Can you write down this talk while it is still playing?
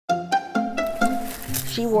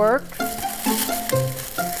She works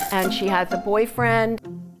and she has a boyfriend.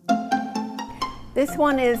 This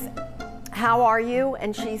one is, how are you?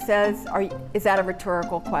 And she says, is that a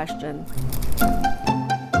rhetorical question?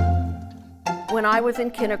 When I was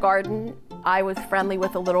in kindergarten, I was friendly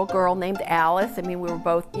with a little girl named Alice. I mean, we were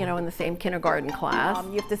both, you know, in the same kindergarten class.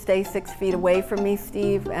 You have to stay 6 feet away from me,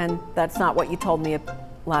 Steve, and that's not what you told me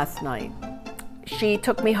last night. She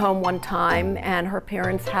took me home one time and her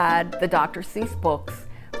parents had the Dr. Seuss books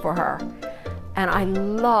for her. And I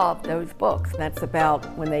love those books. That's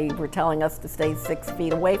about when they were telling us to stay 6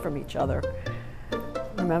 feet away from each other.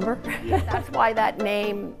 Remember? That's why that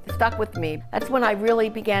name stuck with me. That's when I really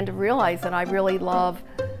began to realize that I really love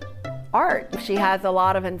art. She has a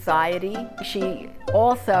lot of anxiety. She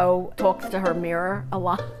also talks to her mirror a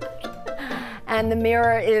lot. And the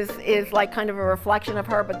mirror is like kind of a reflection of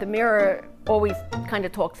her, but the mirror always kind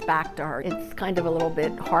of talks back to her. It's kind of a little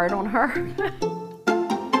bit hard on her.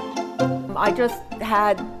 I just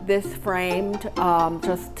had this framed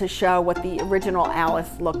just to show what the original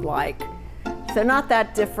Alice looked like. So not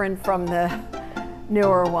that different from the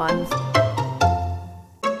newer ones.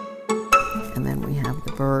 And then we have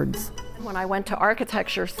the birds. When I went to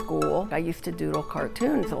architecture school, I used to doodle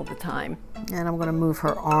cartoons all the time. And I'm going to move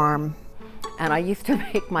her arm. And I used to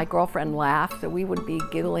make my girlfriend laugh, so we would be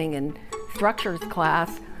giggling in structures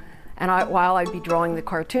class. And while I'd be drawing the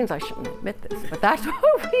cartoons, I shouldn't admit this, but that's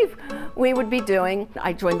what we would be doing.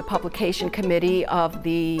 I joined the publication committee of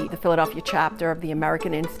the Philadelphia chapter of the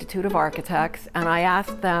American Institute of Architects, and I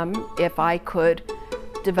asked them if I could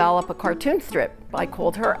develop a cartoon strip. I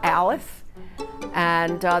called her Alice,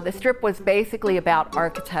 and the strip was basically about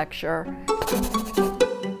architecture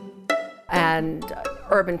and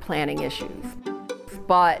urban planning issues.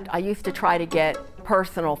 But I used to try to get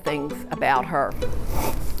personal things about her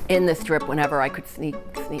in the strip whenever I could sneak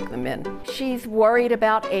them in. She's worried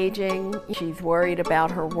about aging, she's worried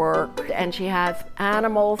about her work, and she has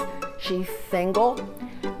animals. She's single,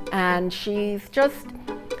 and she's just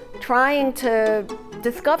trying to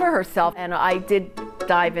discover herself. And I did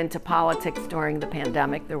dive into politics during the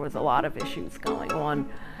pandemic. There was a lot of issues going on.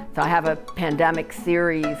 So I have a pandemic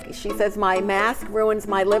series. She says, my mask ruins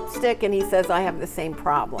my lipstick, and he says, I have the same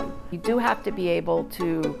problem. You do have to be able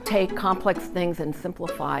to take complex things and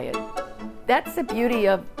simplify it. That's the beauty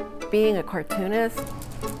of being a cartoonist.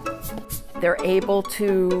 They're able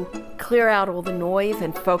to clear out all the noise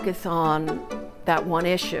and focus on that one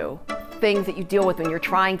issue. Things that you deal with when you're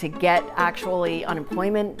trying to get actually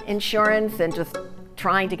unemployment insurance and just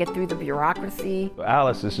trying to get through the bureaucracy.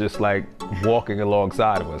 Alice is just like walking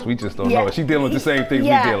alongside of us. We just don't know it. She's dealing with the same things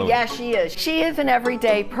we're dealing with. Yeah, she is. She is an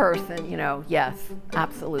everyday person, you know, yes,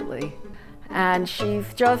 absolutely. And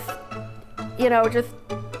she's just, you know, just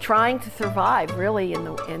trying to survive really in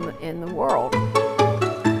the world.